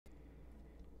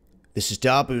This is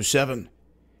Dabu7.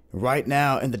 Right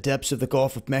now, in the depths of the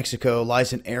Gulf of Mexico,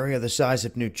 lies an area the size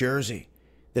of New Jersey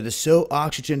that is so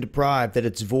oxygen deprived that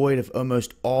it's void of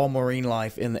almost all marine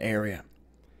life in the area.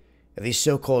 These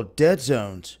so-called dead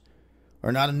zones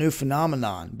are not a new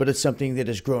phenomenon, but it's something that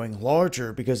is growing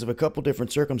larger because of a couple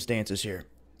different circumstances here.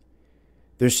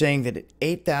 They're saying that at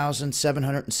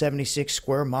 8,776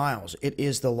 square miles, it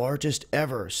is the largest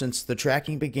ever since the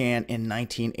tracking began in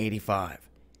 1985.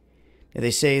 And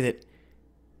they say that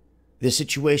this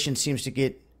situation seems to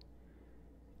get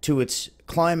to its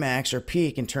climax or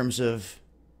peak in terms of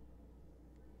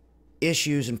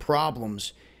issues and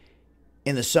problems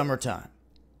in the summertime.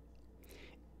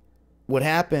 What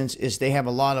happens is they have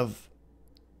a lot of,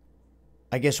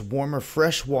 warmer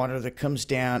fresh water that comes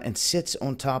down and sits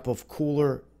on top of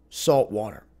cooler salt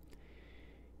water.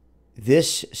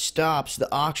 This stops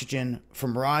the oxygen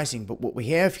from rising, but what we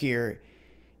have here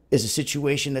is a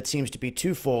situation that seems to be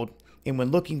twofold. And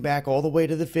when looking back all the way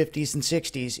to the 50s and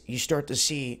 60s, you start to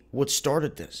see what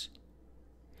started this.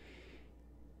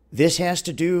 This has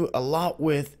to do a lot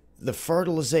with the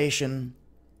fertilization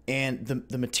and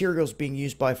the materials being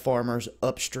used by farmers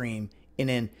upstream and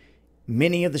in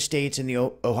many of the states in the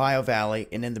Ohio Valley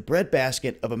and in the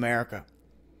breadbasket of America.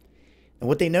 And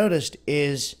what they noticed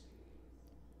is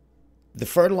the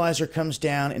fertilizer comes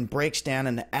down and breaks down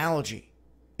into algae.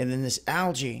 And then this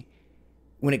algae,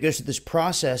 when it goes through this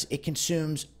process, it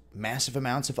consumes massive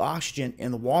amounts of oxygen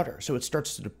in the water. So it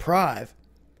starts to deprive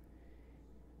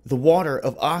the water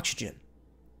of oxygen.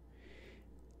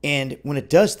 And when it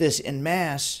does this in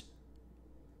mass,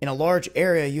 in a large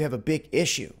area, you have a big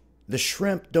issue. The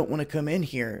shrimp don't want to come in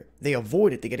here. They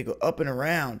avoid it. They got to go up and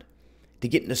around to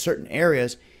get into certain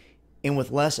areas. And with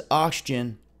less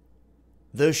oxygen,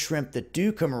 those shrimp that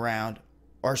do come around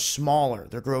are smaller.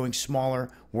 They're growing smaller,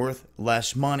 worth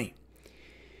less money.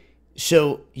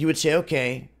 So you would say,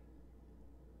 okay,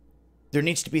 there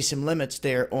needs to be some limits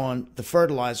there on the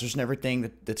fertilizers and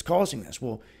everything that's causing this.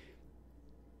 Well,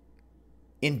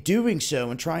 in doing so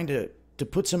and trying to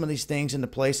put some of these things into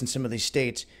place in some of these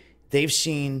states, they've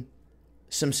seen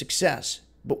some success.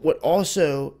 But what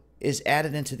also is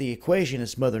added into the equation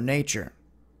is Mother Nature.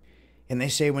 And they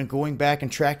say when going back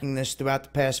and tracking this throughout the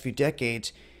past few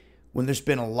decades, when there's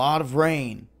been a lot of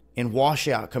rain and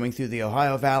washout coming through the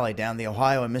Ohio Valley, down the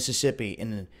Ohio and Mississippi,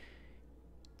 and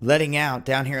letting out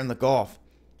down here in the Gulf,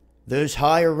 those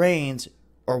higher rains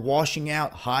are washing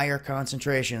out higher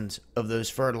concentrations of those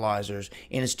fertilizers,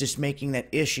 and it's just making that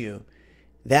issue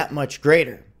that much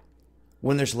greater.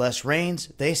 When there's less rains,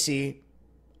 they see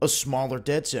a smaller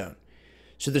dead zone.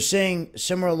 So they're saying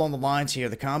somewhere along the lines here,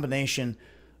 the combination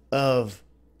of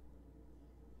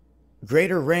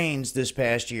greater rains this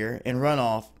past year and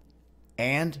runoff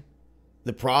and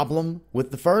the problem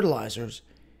with the fertilizers,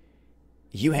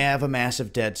 you have a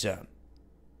massive dead zone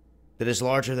that is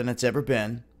larger than it's ever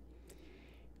been.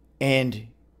 And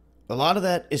a lot of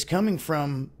that is coming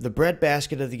from the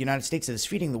breadbasket of the United States that is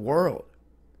feeding the world.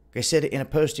 Like I said in a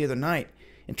post the other night,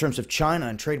 in terms of China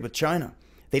and trade with China,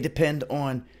 they depend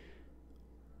on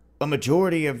a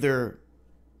majority of their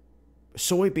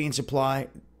soybean supply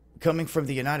coming from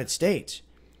the United States.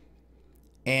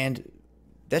 And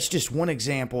that's just one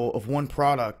example of one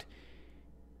product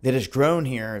that has grown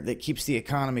here that keeps the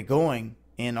economy going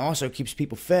and also keeps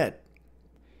people fed.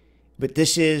 But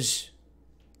this is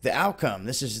the outcome.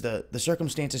 This is the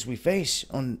circumstances we face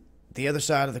on the other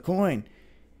side of the coin,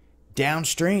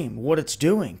 downstream, what it's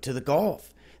doing to the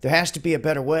Gulf. There has to be a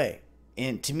better way.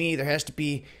 And to me, there has to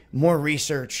be more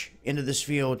research into this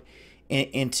field and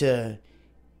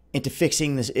into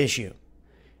fixing this issue.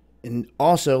 And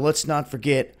also, let's not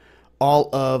forget all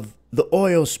of the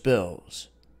oil spills,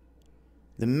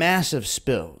 the massive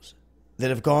spills that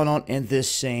have gone on in this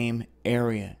same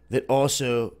area that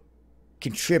also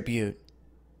contribute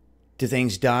to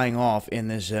things dying off in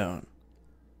this zone.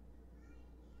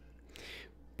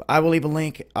 But I will leave a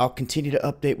link. I'll continue to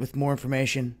update with more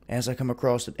information as I come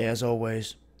across it. As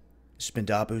always, it's been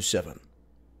Dabu7.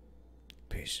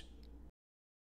 Peace.